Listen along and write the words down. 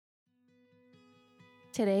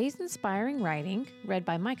Today's inspiring writing, read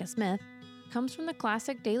by Micah Smith, comes from the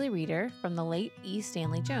classic daily reader from the late E.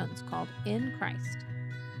 Stanley Jones called In Christ.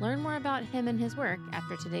 Learn more about him and his work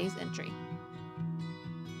after today's entry.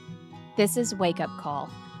 This is Wake Up Call,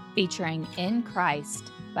 featuring In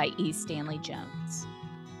Christ by E. Stanley Jones.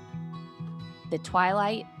 The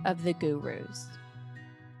Twilight of the Gurus.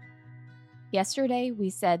 Yesterday we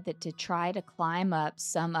said that to try to climb up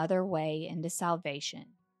some other way into salvation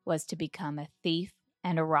was to become a thief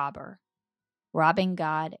and a robber, robbing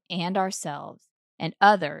God and ourselves and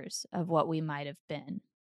others of what we might have been.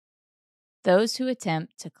 Those who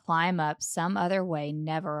attempt to climb up some other way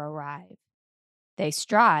never arrive. They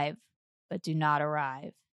strive, but do not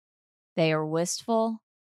arrive. They are wistful,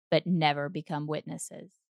 but never become witnesses.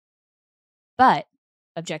 But,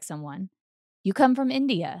 objects someone, you come from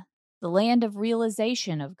India, the land of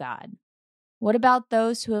realization of God. What about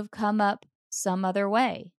those who have come up some other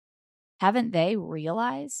way? Haven't they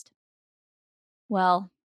realized?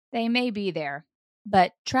 Well, they may be there,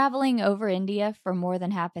 but traveling over India for more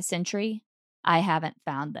than half a century, I haven't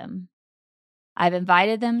found them. I've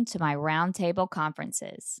invited them to my roundtable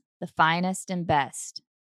conferences, the finest and best.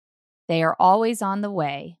 They are always on the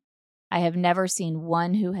way. I have never seen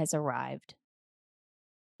one who has arrived.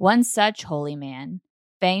 One such holy man,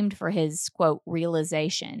 famed for his, quote,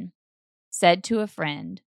 realization, said to a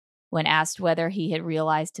friend, when asked whether he had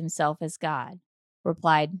realized himself as God,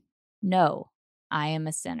 replied, "No, I am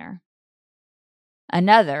a sinner."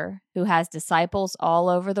 Another, who has disciples all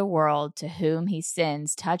over the world to whom he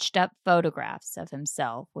sends touched-up photographs of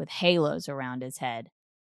himself with halos around his head,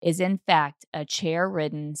 is in fact a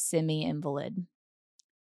chair-ridden semi-invalid.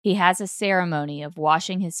 He has a ceremony of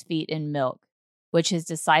washing his feet in milk, which his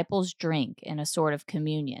disciples drink in a sort of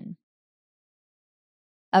communion.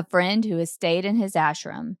 A friend who has stayed in his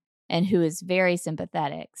ashram and who is very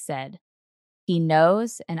sympathetic said, "He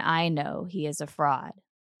knows and I know he is a fraud,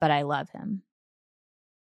 but I love him."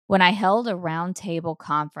 When I held a round-table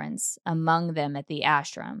conference among them at the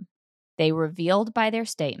ashram, they revealed by their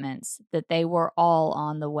statements that they were all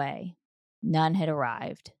on the way. None had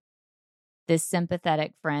arrived. This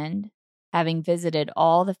sympathetic friend, having visited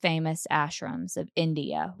all the famous ashrams of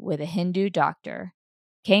India with a Hindu doctor,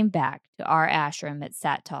 came back to our ashram at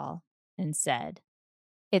Satal and said,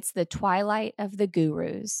 "It's the twilight of the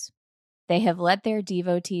gurus. They have let their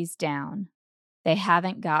devotees down. They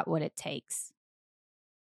haven't got what it takes.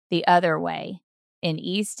 The other way, in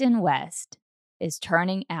East and West, is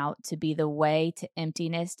turning out to be the way to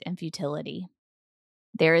emptiness and futility.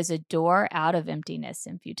 There is a door out of emptiness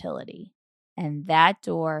and futility, and that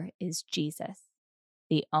door is Jesus,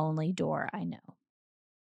 the only door I know."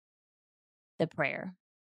 The prayer.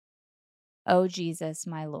 O Jesus,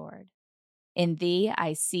 my Lord, in Thee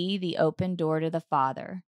I see the open door to the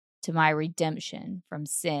Father, to my redemption from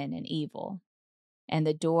sin and evil, and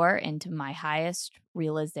the door into my highest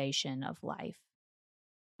realization of life.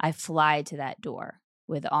 I fly to that door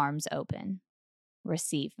with arms open.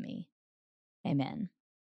 Receive me. Amen.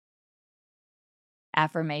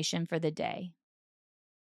 Affirmation for the day.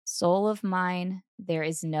 Soul of mine, there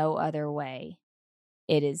is no other way.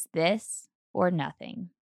 It is this or nothing.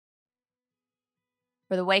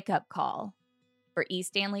 For the wake-up call, for E.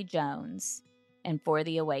 Stanley Jones, and for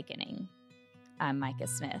the awakening, I'm Micah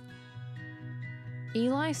Smith.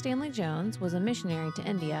 Eli Stanley Jones was a missionary to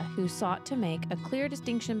India who sought to make a clear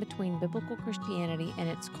distinction between biblical Christianity and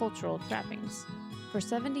its cultural trappings. For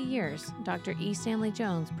 70 years, Dr. E. Stanley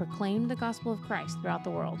Jones proclaimed the gospel of Christ throughout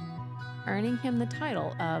the world, earning him the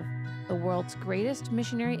title of the world's greatest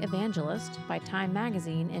missionary evangelist by Time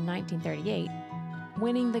magazine in 1938,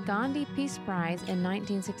 winning the Gandhi Peace Prize in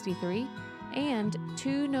 1963, and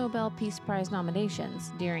 2 Nobel Peace Prize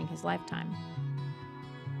nominations during his lifetime.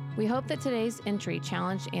 We hope that today's entry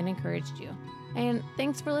challenged and encouraged you. And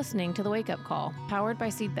thanks for listening to The Wake Up Call, powered by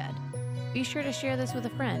Seedbed. Be sure to share this with a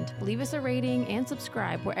friend, leave us a rating, and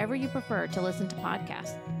subscribe wherever you prefer to listen to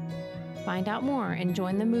podcasts. Find out more and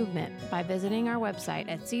join the movement by visiting our website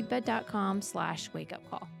at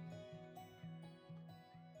seedbed.com/wakeupcall.